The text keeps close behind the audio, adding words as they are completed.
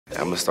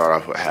I'm gonna start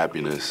off with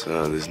happiness.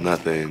 There's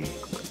nothing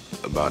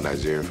about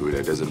Nigerian food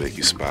that doesn't make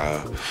you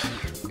smile.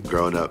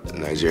 Growing up in a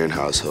Nigerian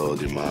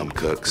household, your mom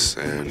cooks,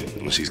 and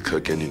when she's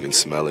cooking, you can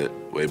smell it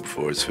way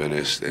before it's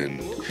finished, and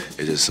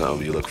it's just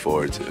something you look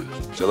forward to.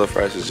 Jollof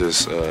rice is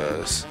just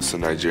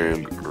some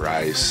Nigerian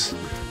rice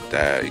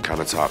that kind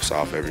of tops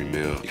off every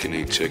meal. You can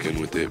eat chicken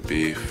with it,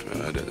 beef,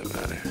 it doesn't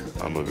matter.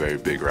 I'm a very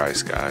big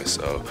rice guy,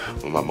 so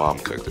when my mom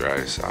cooked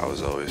rice, I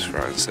was always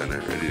front and center,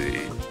 ready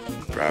to eat.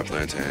 Fried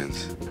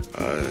plantains.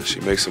 She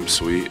makes them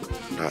sweet,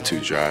 not too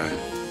dry,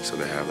 so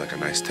they have like a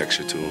nice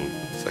texture to them.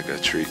 It's like a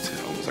treat,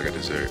 almost like a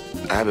dessert.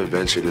 I haven't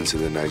ventured into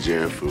the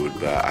Nigerian food,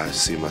 but I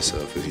see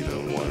myself as,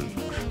 one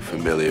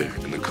familiar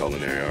in the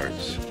culinary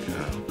arts,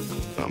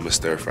 I'm a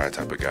stir-fry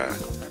type of guy.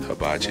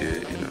 Hibachi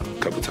it, a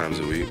couple times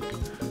a week.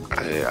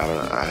 I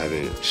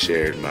haven't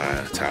shared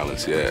my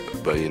talents yet,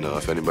 but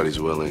if anybody's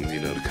willing,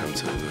 to come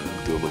to the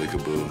Abdul-Malik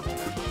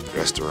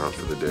restaurant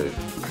for the day,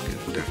 I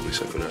can definitely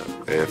chef it up.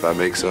 Hey, if I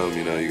make some,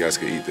 you guys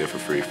can eat there for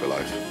free for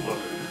life.